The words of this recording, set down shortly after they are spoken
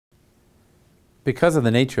Because of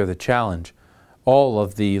the nature of the challenge, all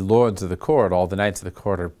of the lords of the court, all the knights of the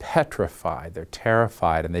court are petrified, they're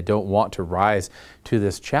terrified, and they don't want to rise to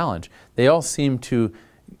this challenge. They all seem to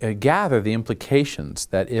gather the implications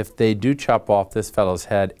that if they do chop off this fellow's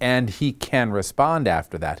head and he can respond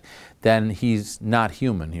after that, then he's not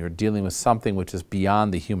human. You're dealing with something which is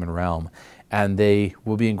beyond the human realm, and they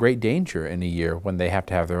will be in great danger in a year when they have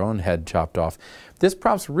to have their own head chopped off. This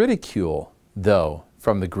prompts ridicule, though,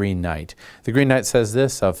 from the Green Knight. The Green Knight says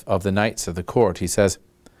this of the knights of the court. He says,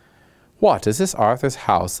 "What, is this Arthur's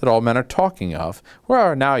house that all men are talking of? Where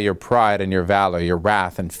are now your pride and your valor, your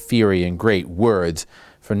wrath and fury and great words?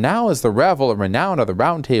 For now is the revel and renown of the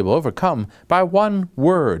Round Table overcome by one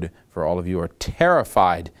word, for all of you are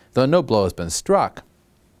terrified, though no blow has been struck."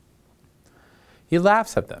 He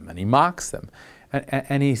laughs at them and he mocks them.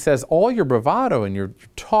 And he says, all your bravado and your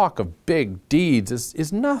talk of big deeds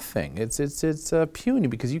is nothing. It's puny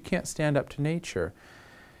because you can't stand up to nature.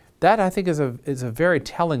 That, I think, is a very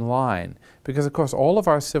telling line, because, of course, all of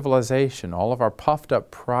our civilization, all of our puffed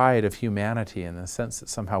up pride of humanity in the sense that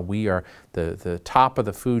somehow we are the top of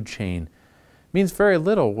the food chain means very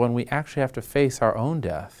little when we actually have to face our own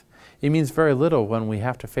death. It means very little when we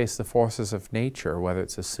have to face the forces of nature, whether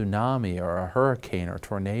it's a tsunami or a hurricane or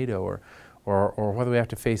tornado or whether we have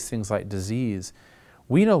to face things like disease.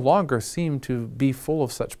 We no longer seem to be full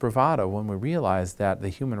of such bravado when we realize that the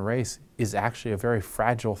human race is actually a very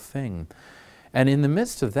fragile thing. And in the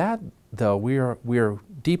midst of that, though, we are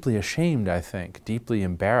deeply ashamed, I think, deeply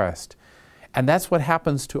embarrassed. And that's what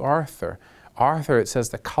happens to Arthur. Arthur, it says,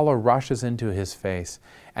 the color rushes into his face,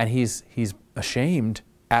 and he's ashamed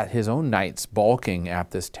at his own knights balking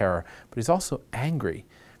at this terror, but he's also angry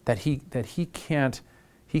that he can't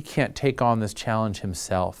take on this challenge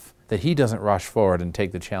himself, that he doesn't rush forward and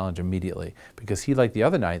take the challenge immediately, because he, like the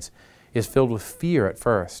other knights, is filled with fear at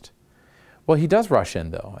first. Well, he does rush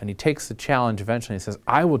in, though, and he takes the challenge eventually. He says,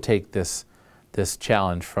 I will take this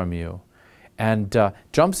challenge from you, and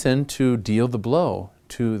jumps in to deal the blow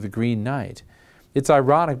to the Green Knight. It's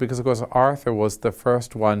ironic because, of course, Arthur was the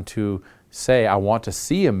first one to say, I want to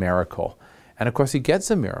see a miracle. And, of course, he gets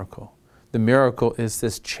a miracle. The miracle is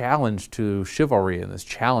this challenge to chivalry and this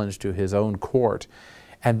challenge to his own court.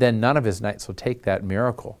 And then none of his knights will take that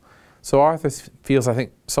miracle. So Arthur feels, I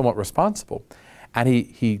think, somewhat responsible. And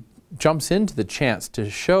he jumps into the chance to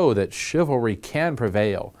show that chivalry can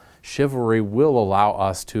prevail. Chivalry will allow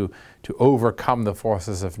us to overcome the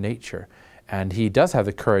forces of nature. And he does have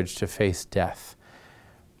the courage to face death.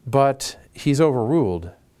 But he's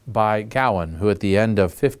overruled by Gawain, who at the end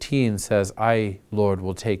of 15 says, I, Lord,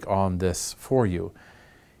 will take on this for you.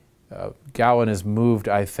 Gawain is moved,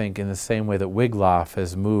 I think, in the same way that Wiglaf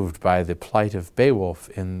is moved by the plight of Beowulf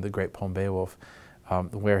in the great poem Beowulf,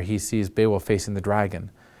 where he sees Beowulf facing the dragon,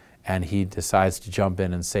 and he decides to jump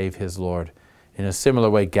in and save his lord. In a similar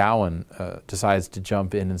way, Gawain decides to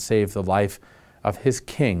jump in and save the life of his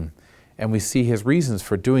king, and we see his reasons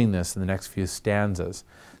for doing this in the next few stanzas.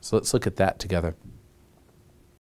 So let's look at that together.